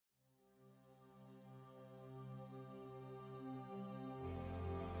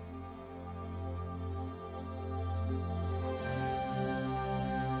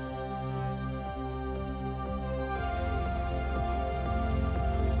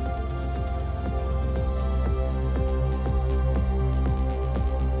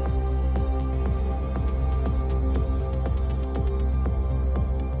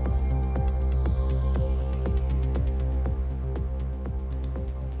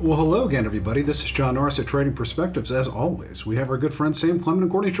Well, hello again, everybody. This is John Norris at Trading Perspectives. As always, we have our good friends Sam Clement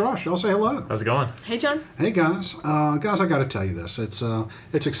and Courtney Trosh. I'll say hello. How's it going? Hey, John. Hey, guys. Guys, I got to tell you this. It's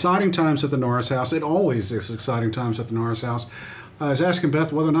exciting times at the Norris house. It always is exciting times at the Norris house. I was asking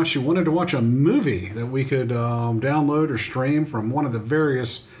Beth whether or not she wanted to watch a movie that we could download or stream from one of the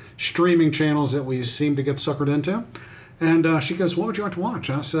various streaming channels that we seem to get suckered into. And she goes, what would you like to watch?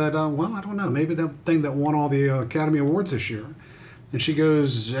 And I said, well, I don't know. Maybe that thing that won all the Academy Awards this year. And she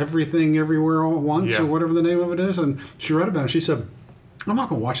goes, Everything, Everywhere, All at Once, or whatever the name of it is. And she read about it. She said, I'm not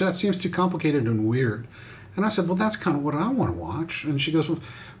going to watch that. It seems too complicated and weird. And I said, well, that's kind of what I want to watch. And she goes, well,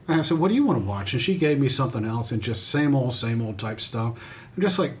 I said, what do you want to watch? And she gave me something else and just same old type stuff. I'm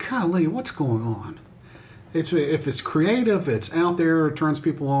just like, golly, what's going on? If it's creative, it's out there, it turns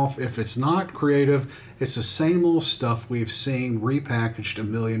people off. If it's not creative, it's the same old stuff we've seen repackaged a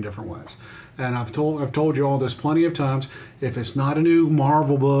million different ways. And I've told you all this plenty of times. If it's not a new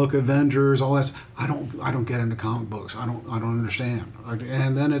Marvel book, Avengers, all that, I don't get into comic books. I don't understand.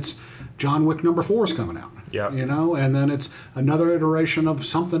 And then it's John Wick #4 is coming out. Yeah. You know, and then it's another iteration of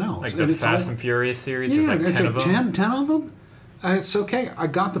something else. Like the Fast and Furious series. Yeah, there's like 10 of them. 10 of them. It's okay. I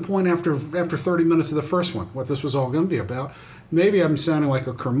got the point after 30 minutes of the first one, what this was all going to be about. Maybe I'm sounding like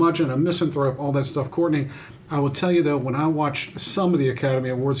a curmudgeon, a misanthrope, all that stuff. Courtney, I will tell you, though, when I watched some of the Academy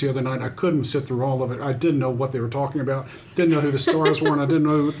Awards the other night, I couldn't sit through all of it. I didn't know what they were talking about, didn't know who the stars were, and I didn't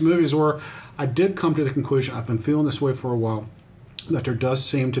know what the movies were. I did come to the conclusion, I've been feeling this way for a while, that there does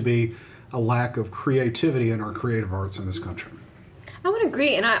seem to be a lack of creativity in our creative arts in this country. I would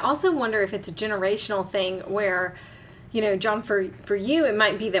agree, and I also wonder if it's a generational thing where, you know, John, for you, it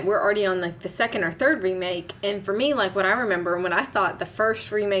might be that we're already on like the second or third remake, and for me, like what I remember and what I thought the first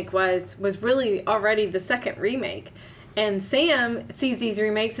remake was really already the second remake, and Sam sees these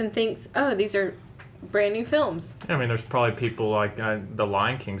remakes and thinks, oh, these are brand new films. I mean, there's probably people like The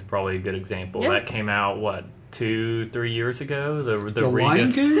Lion King's probably a good example. That came out, what, 2-3 years ago? The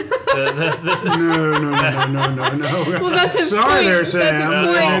Lion King? No. Well, that's his Sorry point. there, Sam.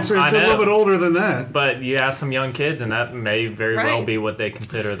 It's a little bit older than that. But you ask some young kids, and that may very well be what they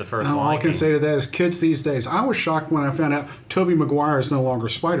consider the first Lion King. All I can say to that is kids these days. I was shocked when I found out Tobey Maguire is no longer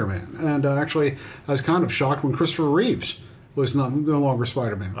Spider-Man. And actually, I was kind of shocked when Christopher Reeves was no longer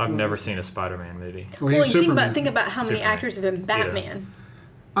Spider-Man. I've never seen a Spider-Man movie. Well, think about how many actors have been Batman. Yeah.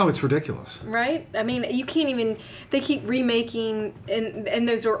 Oh, it's ridiculous. Right? I mean, you can't even... They keep remaking, and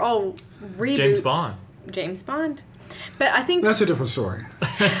those are all reboots. James Bond. But I think... That's a different story.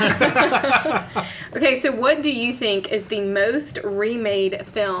 Okay, so what do you think is the most remade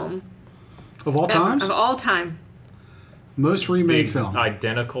film... Of all times? Of all time. Most remade film.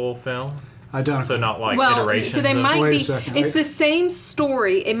 Identical film? Identical. So not like well, iterations so they might Wait be. a second. It's the same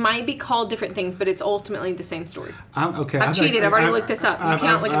story. It might be called different things, but it's ultimately the same story. Okay. I've cheated. I've already looked this up. You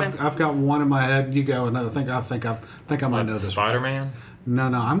cannot look at I've got one in my head. You go another. I think I might know this. Spider-Man? No.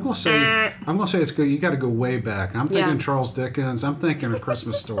 I'm gonna say it's good. You got to go way back. I'm thinking Charles Dickens. I'm thinking A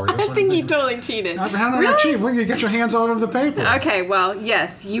Christmas Story. I think you totally cheated. How did I cheat? Well, you get your hands all over the paper. Okay. Well,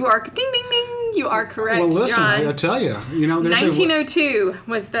 yes, you are. Ding ding ding. You are correct. Well, listen, John. I tell you, there's 1902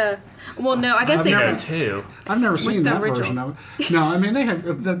 was the. Well, no, I guess I've never seen that version of it. No, I mean, they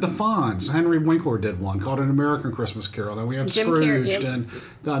have the Fonz. Henry Winkler did one called An American Christmas Carol. Then we have Scrooged. And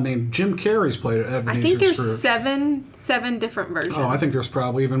I mean, Jim Carrey's played Ebenezer I think there's Scrooge. seven different versions. Oh, I think there's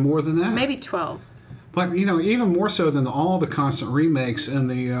probably even more than that. Maybe 12. But, even more so than all the constant remakes in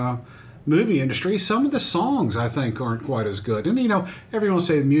the movie industry, some of the songs, I think, aren't quite as good. And, everyone will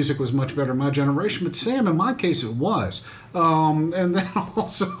say the music was much better in my generation, but Sam, in my case, it was. And then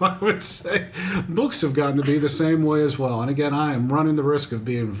also, I would say, books have gotten to be the same way as well. And again, I am running the risk of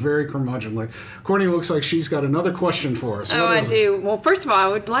being very curmudgeonly. Courtney looks like she's got another question for us. I do. Well, first of all, I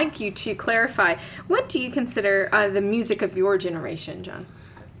would like you to clarify, what do you consider the music of your generation, John?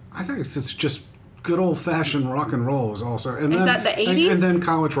 I think it's just good old-fashioned rock and roll is also, and is then, that the 80s? And then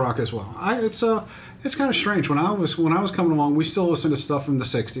college rock as well. It's kind of strange. When I was coming along, we still listened to stuff from the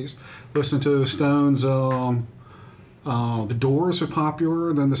 '60s. Listened to Stones. The Doors were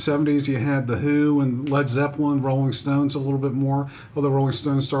popular. Then the '70s, you had the Who and Led Zeppelin, Rolling Stones a little bit more. Although Rolling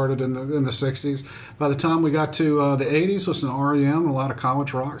Stones started in the '60s. By the time we got to the '80s, listened to REM and a lot of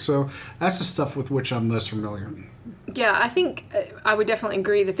college rock. So that's the stuff with which I'm most familiar. Yeah, I think I would definitely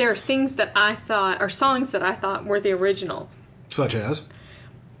agree that there are things that I thought, or songs that I thought were the original. Such as?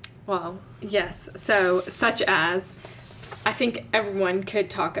 Well, yes. So, such as, I think everyone could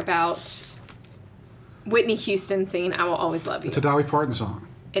talk about Whitney Houston singing I Will Always Love You. It's a Dolly Parton song.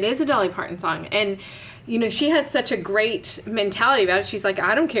 It is a Dolly Parton song. And, she has such a great mentality about it. She's like,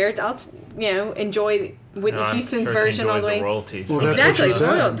 I don't care. I'll, enjoy Whitney Houston's version all the way. The royalties. Well, that's exactly, what she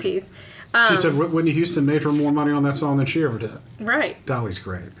said. royalties. She said Whitney Houston made her more money on that song than she ever did. Right. Dolly's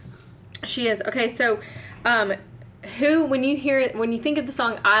great. She is. Okay, so when you think of the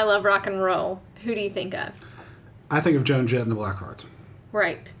song I Love Rock and Roll, who do you think of? I think of Joan Jett and the Blackhearts.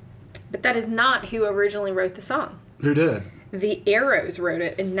 Right. But that is not who originally wrote the song. Who did? The Arrows wrote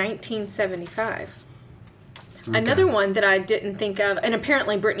it in 1975. Okay. Another one that I didn't think of, and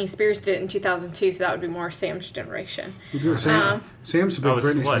apparently Britney Spears did it in 2002, so that would be more Sam's generation. Sam's a big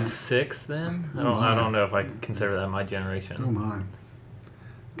Britney fan. 6 then? I don't know if I consider that my generation. Oh my.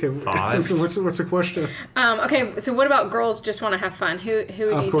 Okay, 5. what's the question? Okay, so what about Girls Just Want to Have Fun? Who do you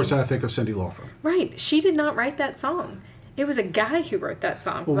think? Of course, I think of Cyndi Lauper. Right. She did not write that song. It was a guy who wrote that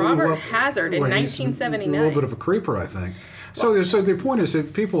song, Robert Hazard, in 1979. A little bit of a creeper, I think. So the point is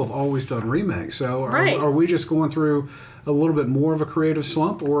that people have always done remakes. So right. Are we just going through a little bit more of a creative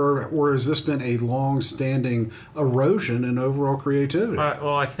slump, or has this been a long-standing erosion in overall creativity?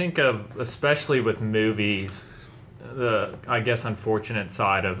 Well, I think especially with movies, the, I guess, unfortunate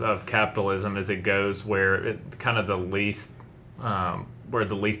side of capitalism is it goes where it kind of the least where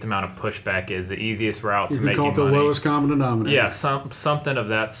the least amount of pushback is, the easiest route to making money. You can call it the lowest common denominator. Yeah, something of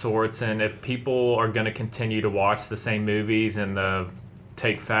that sorts. And if people are going to continue to watch the same movies and the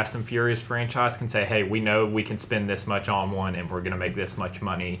take Fast and Furious franchise can say, hey, we know we can spend this much on one and we're going to make this much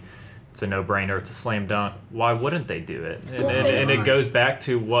money. It's a no-brainer. It's a slam dunk. Why wouldn't they do it? And it goes back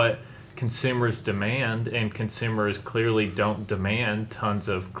to what consumers demand, and consumers clearly don't demand tons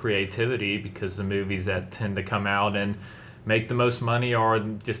of creativity because the movies that tend to come out and make the most money are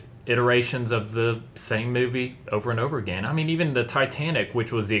just iterations of the same movie over and over again. I mean, even the Titanic,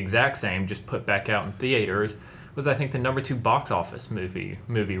 which was the exact same, just put back out in theaters, was, I think, the #2 box office movie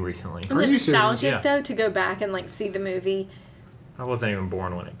recently. Isn't it nostalgic, though, to go back and see the movie? I wasn't even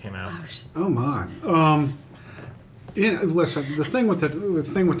born when it came out. Oh my! Listen, the thing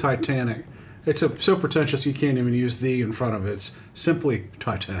with Titanic, it's so pretentious you can't even use "the" in front of it. It's simply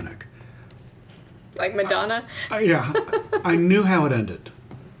Titanic. Like Madonna? Yeah. I knew how it ended.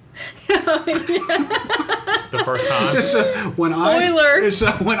 The first time? When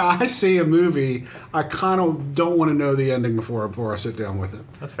I see a movie, I kind of don't want to know the ending before I sit down with it.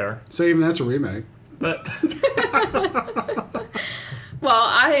 That's fair. So even that's a remake. But well,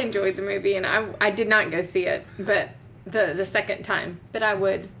 I enjoyed the movie, and I did not go see it, but the second time. But I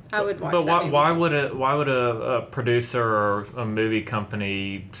would watch that movie. Why would a producer or a movie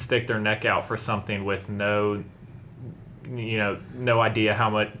company stick their neck out for something with no idea how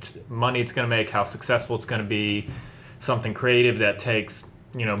much money it's going to make, how successful it's going to be, something creative that takes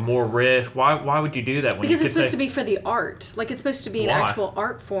more risk? Why would you do that? Because it's supposed to be for the art. Like, it's supposed to be an actual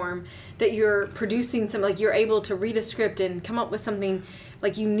art form that you're producing. You're able to read a script and come up with something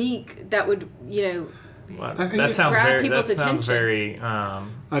unique that would that sounds very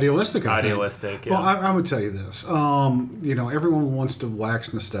idealistic. Idealistic. Yeah. Well, I would tell you this. Everyone wants to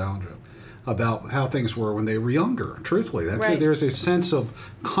wax nostalgia about how things were when they were younger. Truthfully, there's a sense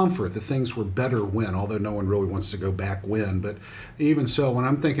of comfort that things were better when, although no one really wants to go back when. But even so, when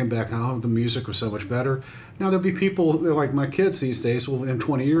I'm thinking back, the music was so much better. Now there'll be people like my kids these days. Well,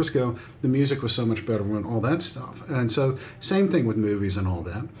 20 years ago, the music was so much better when all that stuff. And so, same thing with movies and all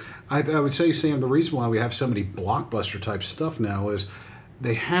that. I would say, Sam, the reason why we have so many blockbuster type stuff now is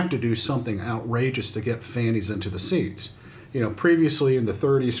they have to do something outrageous to get fannies into the seats. Previously in the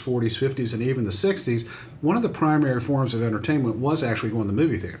 30s, 40s, 50s, and even the 60s, one of the primary forms of entertainment was actually going to the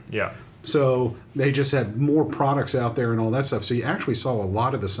movie theater. Yeah. So they just had more products out there and all that stuff. So you actually saw a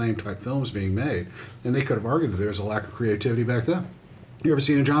lot of the same type films being made. And they could have argued that there was a lack of creativity back then. You ever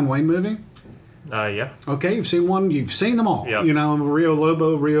seen a John Wayne movie? Yeah. Okay, you've seen one. You've seen them all. Yep. Rio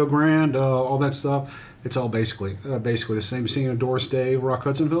Lobo, Rio Grande, all that stuff. It's all basically the same. You seen a Doris Day, Rock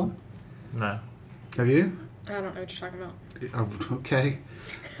Hudson film? No. Have you? I don't know what you're talking about. Okay.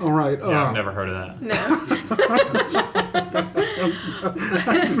 All right. Yeah, I've never heard of that. No.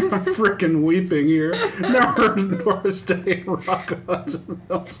 I'm freaking weeping here. Never heard of Doris Day and Rock Hudson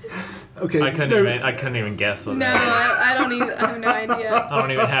films. Okay. I couldn't even guess what that was. I don't even. I have no idea. I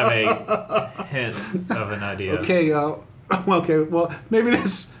don't even have a hint of an idea. Okay. Well, maybe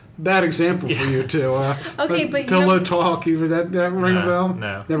that's a bad example for you too. Okay, but Pillow Talk. Either that ring a bell?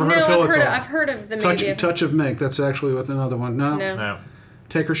 No. Never heard of Pillow Talk. I've heard of the movie. Touch of Mink. That's actually with another one. No.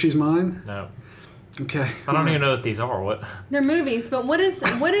 Take Her, She's Mine. No. Okay. I don't even know what these are. What? They're movies, but what is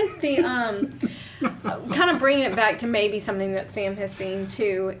the kind of bringing it back to maybe something that Sam has seen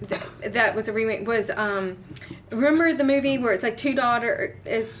too that was a remake was Remember the movie where it's like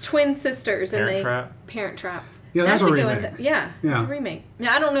it's twin sisters Parent and they Trap? Parent Trap. Yeah, that's a a remake. Yeah, it's a remake.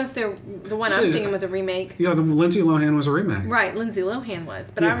 Now I don't know if the one I'm thinking was a remake. Yeah, the Lindsay Lohan was a remake. Right, Lindsay Lohan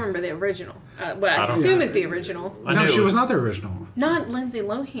was, but I remember the original. What I don't- assume is the original. No, she was not the original. Not Lindsay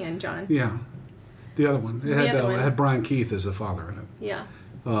Lohan, John. Yeah, the other one. It other one. had Brian Keith as the father in it. Yeah.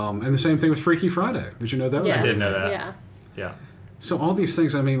 And the same thing with Freaky Friday. Did you know that was? Yes. I didn't know that. Yeah. Yeah. So all these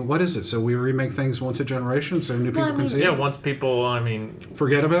things. I mean, what is it? So we remake things once a generation, so new people can see Yeah, it. once people, I mean,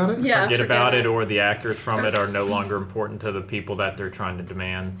 Forget about it. Yeah. forget about it, or the actors from it are no longer important to the people that they're trying to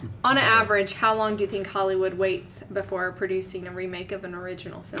demand. On an average, how long do you think Hollywood waits before producing a remake of an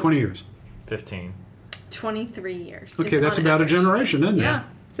original film? 20 years. 15. 23 years. Okay, is that's on about average. a generation, isn't it? Yeah.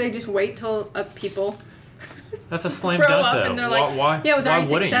 So they just wait till people That's a slam grow dunk, up though. and they're like, why, yeah, it was why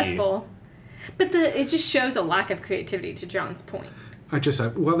already wouldn't successful. But it just shows a lack of creativity, to John's point.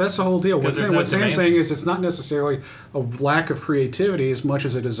 Well, that's the whole deal. What Because there's no Sam's demand. saying is it's not necessarily a lack of creativity as much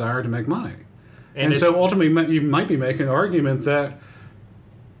as a desire to make money. And so ultimately, you might be making the argument that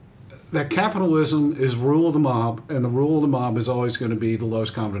capitalism is rule of the mob, and the rule of the mob is always going to be the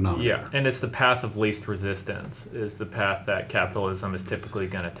lowest common denominator. Yeah, and it's the path of least resistance is the path that capitalism is typically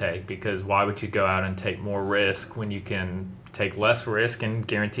going to take, because why would you go out and take more risk when you can take less risk and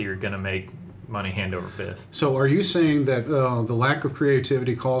guarantee you're going to make money hand over fist? So are you saying that the lack of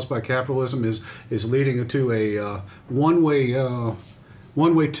creativity caused by capitalism is leading to a one-way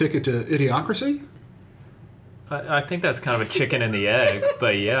ticket to idiocracy? I think that's kind of a chicken and the egg,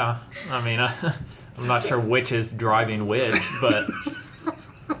 but yeah. I mean, I'm not sure which is driving which, but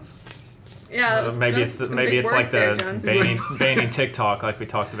Yeah, maybe it's like the banning TikTok like we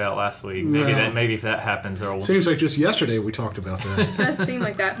talked about last week. Maybe if that happens, Seems like just yesterday we talked about that. It does seem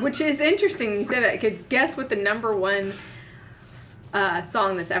like that, which is interesting you say that, because guess what the number one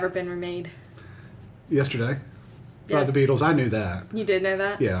song that's ever been remade? Yesterday? Yes. The Beatles. I knew that. You did know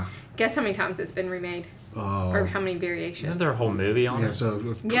that? Yeah. Guess how many times it's been remade? Or how many variations? Isn't there a whole movie on Yeah, it?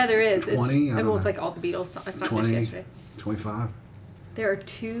 so Yeah, there is. 20? It's like all the Beatles songs. It's not 20, just yesterday. 25. There are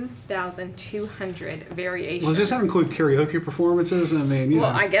 2,200 variations. Well, does that include karaoke performances? I mean, you know.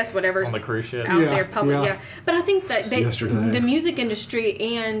 I guess whatever's On the cruise ship? out there public, yeah. yeah. But I think that Yesterday. the music industry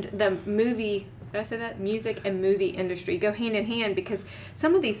and the movie, did I say that? Music and movie industry go hand in hand, because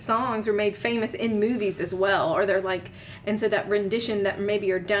some of these songs are made famous in movies as well, or they're like, and so that rendition that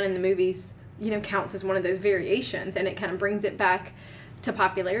maybe are done in the movies, counts as one of those variations, and it kind of brings it back to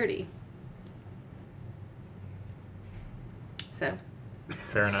popularity. So.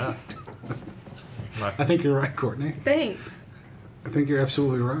 Fair enough. I think you're right, Courtney. Thanks. I think you're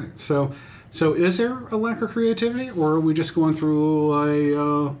absolutely right. So is there a lack of creativity, or are we just going through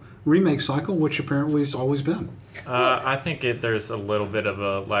a remake cycle, which apparently has always been? I think there's a little bit of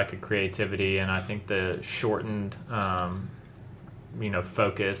a lack of creativity, and I think the shortened,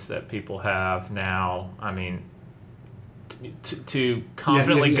 focus that people have now. I mean, to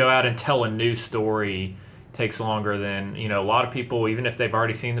confidently go out and tell a new story takes longer than, a lot of people, even if they've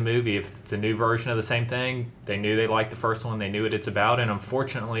already seen the movie, if it's a new version of the same thing, they knew they liked the first one, they knew what it's about, and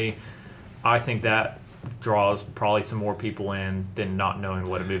unfortunately, I think that draws probably some more people in than not knowing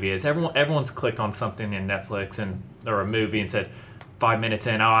what a movie is. Everyone's clicked on something in Netflix or a movie and said, 5 minutes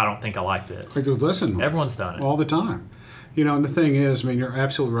in, I don't think I like this. Like, listen, Everyone's done it. all the time. And the thing is, I mean, you're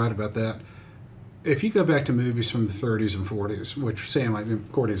absolutely right about that. If you go back to movies from the 30s and 40s, which Sam,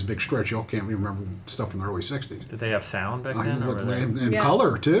 according to a big stretch, y'all can't even remember stuff from the early 60s. Did they have sound back then? Or were they- And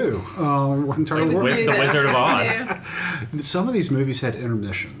color, too. It was new The then. Wizard of Oz. Some of these movies had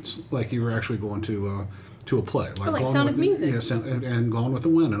intermissions, like you were actually going to a play, like like Gone Sound with of Music. Yes, and Gone with the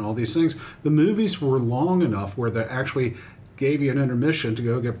Wind, and all these things. The movies were long enough where they actually gave you an intermission to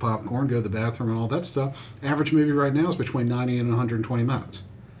go get popcorn, go to the bathroom, and all that stuff. Average movie right now is between 90 and 120 minutes,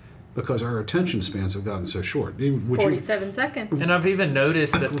 because our attention spans have gotten so short. 47 seconds. And I've even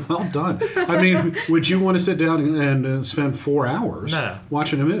noticed that Well done. I mean, would you want to sit down and spend 4 hours No.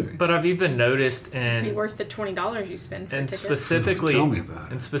 watching a movie? But I've even noticed It'd be worth the $20 you spend for a ticket. specifically Tell me about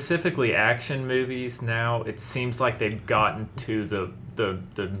it. and specifically action movies now, it seems like they've gotten to the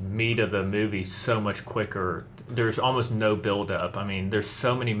meat of the movie so much quicker. There's almost no build up. I mean, there's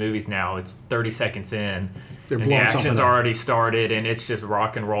so many movies now, it's 30 seconds in They're and the blowing something action's up. already started and it's just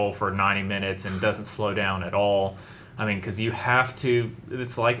rock and roll for 90 minutes and doesn't slow down at all. I mean, because you have to,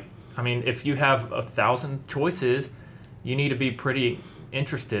 it's like, I mean, if you have 1,000 choices, you need to be pretty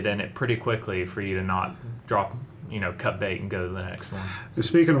interested in it pretty quickly for you to not drop, cut bait and go to the next one. And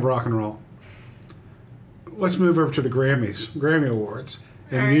speaking of rock and roll, let's move over to the Grammy Awards.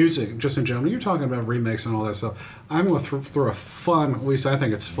 And All right. music, just in general. You're talking about remakes and all that stuff. I'm going to throw a fun, at least I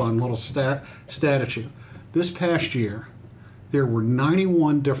think it's fun, little stat at you. This past year, there were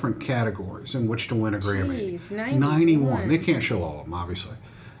 91 different categories in which to win a Grammy. Jeez, 91. They can't show all of them, obviously.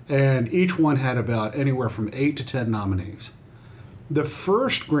 And each one had about anywhere from 8 to 10 nominees. The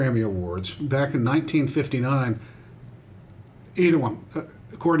first Grammy Awards, back in 1959, either one.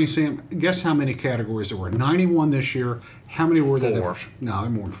 Courtney, Sam, guess how many categories there were? 91 this year. How many were there? 4. No, they're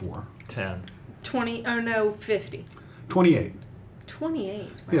more than 4. 10. 20, oh no, 50. 28. 28. Wow.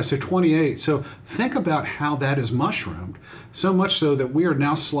 Yeah, so 28. So think about how that is mushroomed. So much so that we are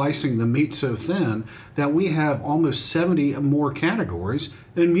now slicing the meat so thin that we have almost 70 more categories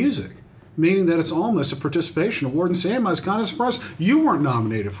in music, meaning that it's almost a participation award. And Sam, I was kind of surprised you weren't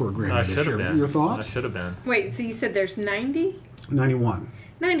nominated for a Grammy I this should year. have been. Your thoughts? I should have been. Wait, so you said there's 90? 91.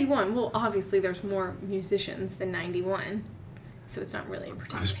 91. Well, obviously there's more musicians than 91. So it's not really a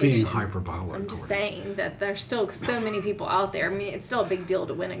participation. I was being hyperbolic. I'm just Courtney. saying that there's still so many people out there. I mean, it's still a big deal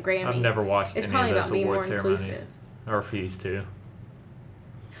to win a Grammy. I've never watched It's any probably of about those being award more ceremonies. inclusive. I refuse to.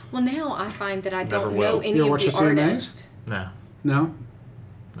 Well, now I find that I Never don't will. know You any don't of watch the the CMAs? artists. No. No?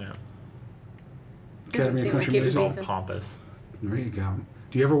 No. Doesn't Academy of seem like Country it It's would all be some. pompous. There you go.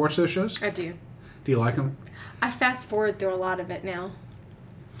 Do you ever watch those shows? I do. Do you like them? I fast forward through a lot of it now.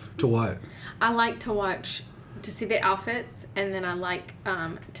 To what? I like to watch, to see the outfits, and then I like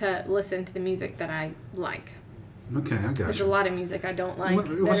to listen to the music that I like. Okay, I got There's you. a lot of music I don't like.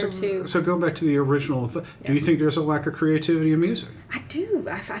 What's Better to. so going back to the original, do Yeah. you think there's a lack of creativity in music? I do.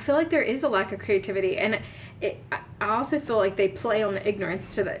 I feel like there is a lack of creativity, and I also feel like they play on the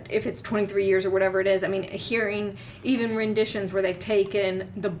ignorance to that. If it's 23 years or whatever it is, I mean, hearing even renditions where they've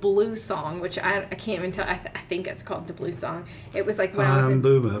taken the blue song, which I can't even tell. I think it's called the blue song. It was like when I was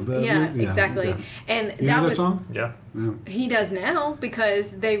in. Yeah, exactly. okay. And You that know that was. song? Yeah. Yeah. He does now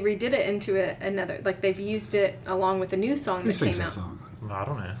because they redid it into another. Like they've used it along with a new song Who that sings came that out. song? I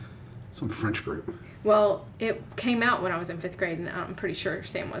don't know. Some French group. Well, it came out when I was in 5th grade, and I'm pretty sure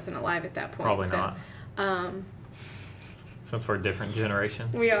Sam wasn't alive at that point. Probably so, not. Since we're a different generation.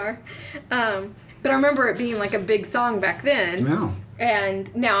 We are. But I remember it being like a big song back then. Yeah.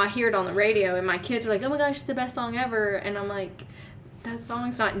 And now I hear it on the radio, and my kids are like, oh my gosh, it's the best song ever. And I'm like, that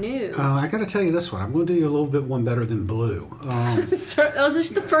song's not new. I got to tell you this one. I'm going to do you a little bit one better than Blue. So that was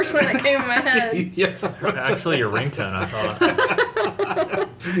just the first one that came in my head. yes. Actually, your ringtone, I thought.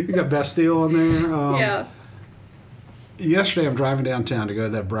 You got Bastille on there. Yeah. Yesterday, I'm driving downtown to go to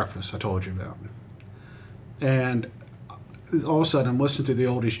that breakfast I told you about. And all of a sudden, I'm listening to the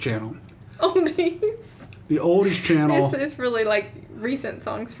Oldies channel. Oldies. The Oldies channel. It's really like recent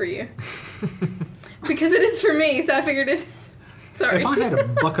songs for you. Because it is for me, so I figured it. Sorry. If I had a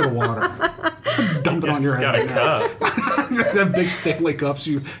bucket of water, I'd dump it on your Got head. a right now. cup. That big Stanley cups.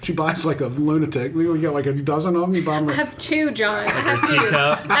 She buys like a lunatic. We got like a dozen of them. You buy them. I have 2, John. I have 2.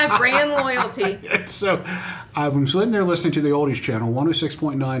 teacup. I have brand loyalty. So I'm sitting there listening to the Oldies channel,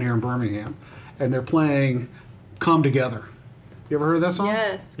 106.9 here in Birmingham, and they're playing "Come Together." You ever heard that song?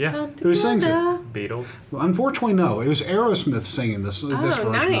 Yes. Yeah. Come Who sings it? together. Beatles. Well, unfortunately, no. It was Aerosmith singing this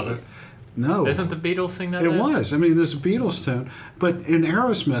version of it. nice. No. Isn't the Beatles sing that? It then? was. I mean, there's a Beatles tune. But in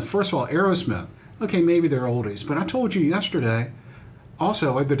Aerosmith, first of all, Aerosmith, okay, maybe they're oldies. But I told you yesterday,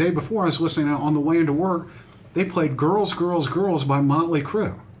 also, like the day before I was listening on the way into work, they played Girls, Girls, Girls by Motley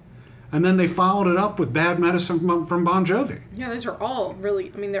Crue. And then they followed it up with Bad Medicine from Bon Jovi. Yeah, those are all really,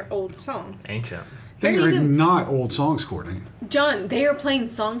 I mean, they're old songs. Ancient. They They're are even- not old songs, Courtney. John, they are playing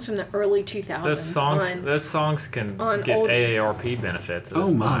songs from the early 2000s. Those songs can on get old- AARP benefits. At Oh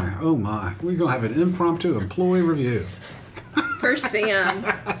this my, point. oh my. We're going to have an impromptu employee review. For Sam.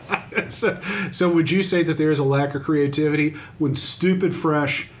 So would you say that there is a lack of creativity when stupid,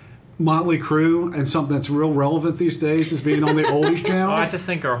 fresh Motley Crue and something that's real relevant these days is being on the Oldies channel? Well, I just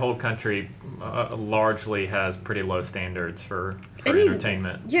think our whole country largely has pretty low standards for And you-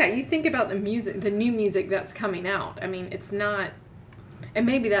 entertainment. Yeah, you think about the music, the new music that's coming out. I mean, it's not. And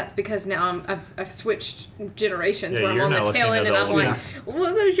maybe that's because now I've switched generations Yeah, where I'm you're on not the tail listening end to and the I'm like, oldies.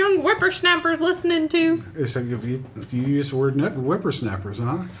 what are those young whippersnappers listening to? So you use the word whippersnappers,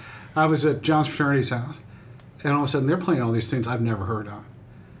 huh? I was at John's fraternity's house, and all of a sudden they're playing all these things I've never heard of.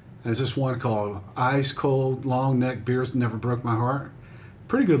 There's this one called "Ice Cold Long Neck Beers Never Broke My Heart."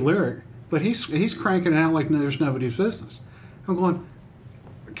 Pretty good lyric, but he's cranking it out like there's nobody's business. I'm going,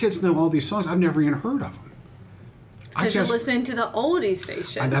 kids know all these songs. I've never even heard of them. Because you're listening to the oldie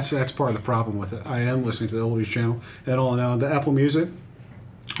station. And that's part of the problem with it. I am listening to the Oldies channel, and on the Apple Music,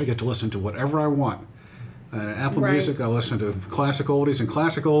 I get to listen to whatever I want. Apple Right. Music, I listen to classic oldies, and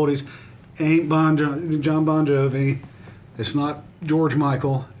classic oldies ain't John Bon Jovi. It's not George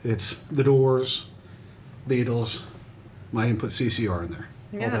Michael. It's The Doors, Beatles. Might even put CCR in there.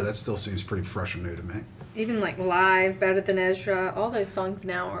 Yeah. Although that still seems pretty fresh and new to me. Even like Live, Better Than Ezra, all those songs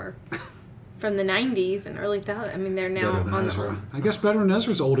now are from the 90s and early 2000s. I mean, they're now Better Than on Ezra. I guess Better Than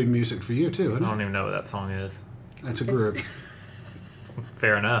Ezra's oldie music for you, too, I isn't it? don't even know what that song is. That's a group.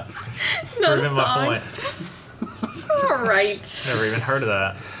 Fair enough. Not a Proving my song. point. All right. Never even heard of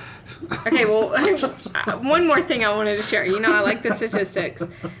that. Okay, well, one more thing I wanted to share. You know, I like the statistics.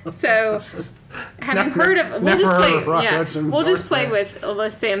 So, have you heard of? We'll just play. Yeah, we'll just play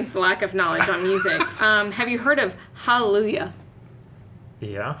with Sam's lack of knowledge on music. Have you heard of Hallelujah?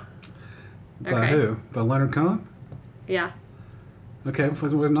 Yeah. By Okay. who? By Leonard Cohen? Yeah. Okay, with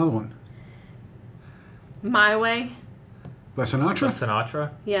another one. My Way. By Sinatra?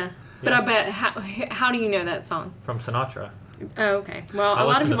 Sinatra? Yeah. But I bet how do you know that song? From Sinatra. Oh, okay. Well, I a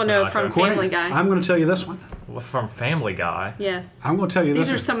lot of listen to people know it Sinatra. from Courtney, Family Guy. I'm going to tell you this one. From Family Guy. Yes. I'm going to tell you These this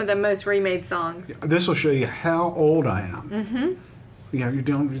are one. some of the most remade songs. This will show you how old I am. Mm-hmm. You know, you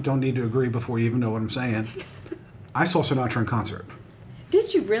don't need to agree before you even know what I'm saying. I saw Sinatra in concert.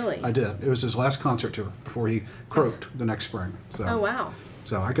 Did you really? I did. It was his last concert tour before he croaked the next spring. So, Oh, wow.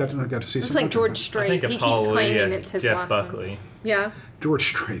 So I got to see. It's like George I Strait. think of He keeps claiming Hallelujah it's his Jeff last Buckley. one. Yeah. George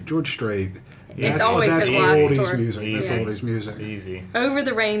Strait. It's always that's his last oldies tour. music. That's Yeah. oldies music. Easy. Over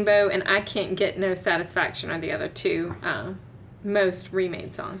the Rainbow and I Can't Get No Satisfaction are the other two most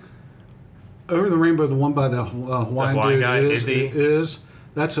remade songs. Over the Rainbow, the one by the Hawaiian Hawaiian dude guy, is Izzy.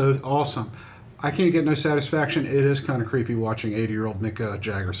 That's awesome. I Can't Get No Satisfaction. It is kind of creepy watching 80-year-old Mick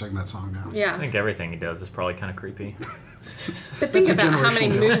Jagger sing that song now. Yeah. I think everything he does is probably kind of creepy. But think That's a about how many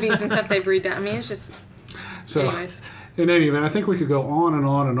generational deal. movies and stuff they've redone. I mean, it's just... So, Anyways. in any event, I think we could go on and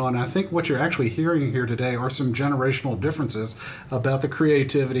on and on. I think what you're actually hearing here today are some generational differences about the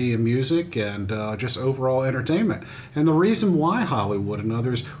creativity in music and just overall entertainment. And the reason why Hollywood and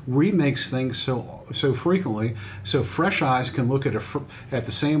others remakes things so frequently, so fresh eyes can look at at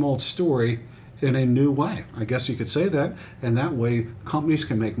the same old story in a new way. I guess you could say that, and that way companies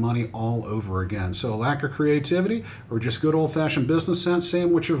can make money all over again. So a lack of creativity or just good old-fashioned business sense?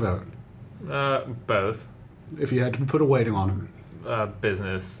 Sam, what's your vote? Both. If you had to put a weighting on them.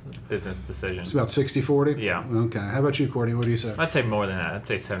 Business decisions. It's about 60-40? Yeah. Okay. How about you, Courtney? What do you say? I'd say more than that. I'd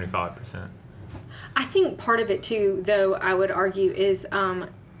say 75%. I think part of it, too, though, I would argue, is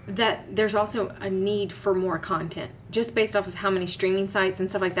that there's also a need for more content. Just based off of how many streaming sites and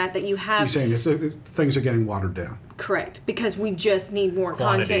stuff like that you have. You're saying things are getting watered down. Correct, because we just need more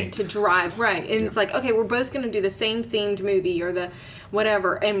Quantity. content to drive, right. And it's like, okay, we're both going to do the same themed movie or the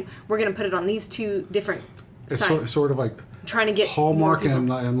whatever, and we're going to put it on these two different It's sites. sort of like Trying to get Hallmark more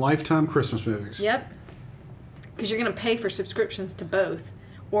people. and Lifetime Christmas movies. Yep. Because you're going to pay for subscriptions to both,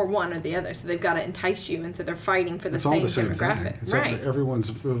 or one or the other, so they've got to entice you, and so they're fighting for the It's all same the same demographic. thing. It's Right. everyone's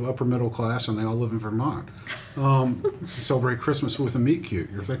of upper middle class, and they all live in Vermont. Celebrate Christmas with a meet cute.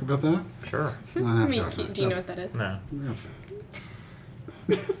 You ever think about that? Sure. Meat cute. Do you know what that is? No.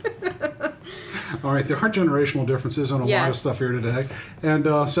 All right, there are generational differences on a lot of Yes. stuff here today. And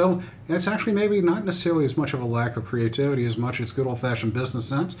so it's actually maybe not necessarily as much of a lack of creativity as much as good old-fashioned business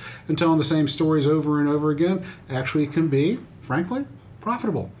sense. And telling the same stories over and over again actually can be, frankly,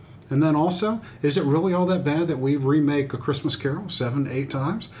 profitable. And then also, is it really all that bad that we remake A Christmas Carol 7-8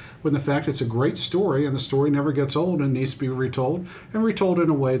 times? When the fact it's a great story and the story never gets old and needs to be retold, and retold in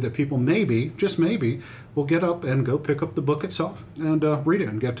a way that people maybe, just maybe, will get up and go pick up the book itself and read it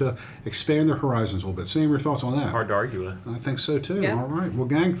and get to expand their horizons a little bit. Sam, your thoughts on that? Hard to argue with. I think so too. Yeah. All right. Well,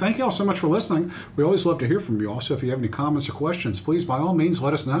 gang, thank you all so much for listening. We always love to hear from you. Also, if you have any comments or questions, please, by all means,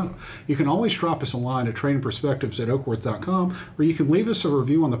 let us know. You can always drop us a line at trainingperspectives@oakworth.com, or you can leave us a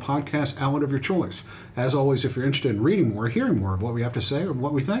review on the podcast outlet of your choice. As always, if you're interested in reading more, hearing more of what we have to say or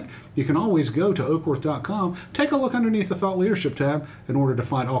what we think, you can always go to oakworth.com, take a look underneath the Thought Leadership tab in order to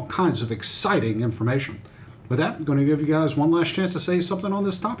find all kinds of exciting information. With that, I'm going to give you guys one last chance to say something on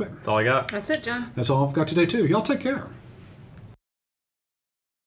this topic. That's all I got. That's it, John. That's all I've got today, too. Y'all take care.